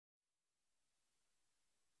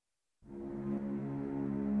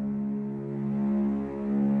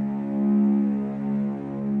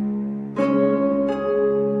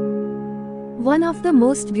One of the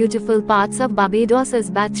most beautiful parts of Barbados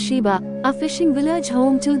is Bathsheba, a fishing village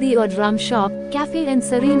home to the Drum Shop, Café and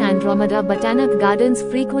serene Andromeda Botanic Gardens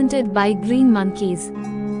frequented by green monkeys.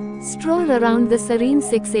 Stroll around the serene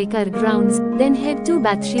six-acre grounds, then head to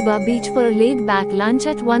Bathsheba Beach for a laid-back lunch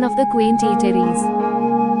at one of the quaint eateries.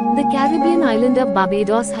 The Caribbean island of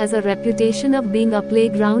Barbados has a reputation of being a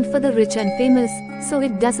playground for the rich and famous, so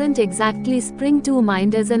it doesn't exactly spring to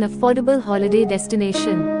mind as an affordable holiday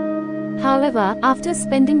destination. However, after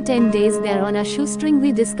spending 10 days there on a shoestring,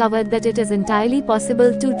 we discovered that it is entirely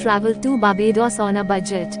possible to travel to Barbados on a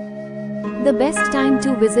budget. The best time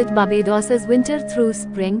to visit Barbados is winter through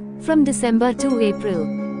spring, from December to April.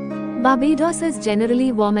 Barbados is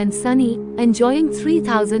generally warm and sunny, enjoying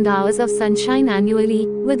 3,000 hours of sunshine annually,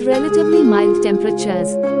 with relatively mild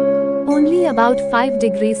temperatures. Only about 5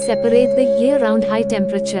 degrees separate the year-round high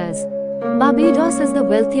temperatures. Barbados is the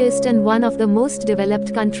wealthiest and one of the most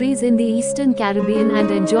developed countries in the Eastern Caribbean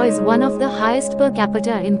and enjoys one of the highest per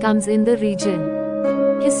capita incomes in the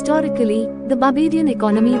region. Historically, the Barbadian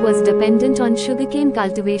economy was dependent on sugarcane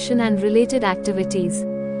cultivation and related activities.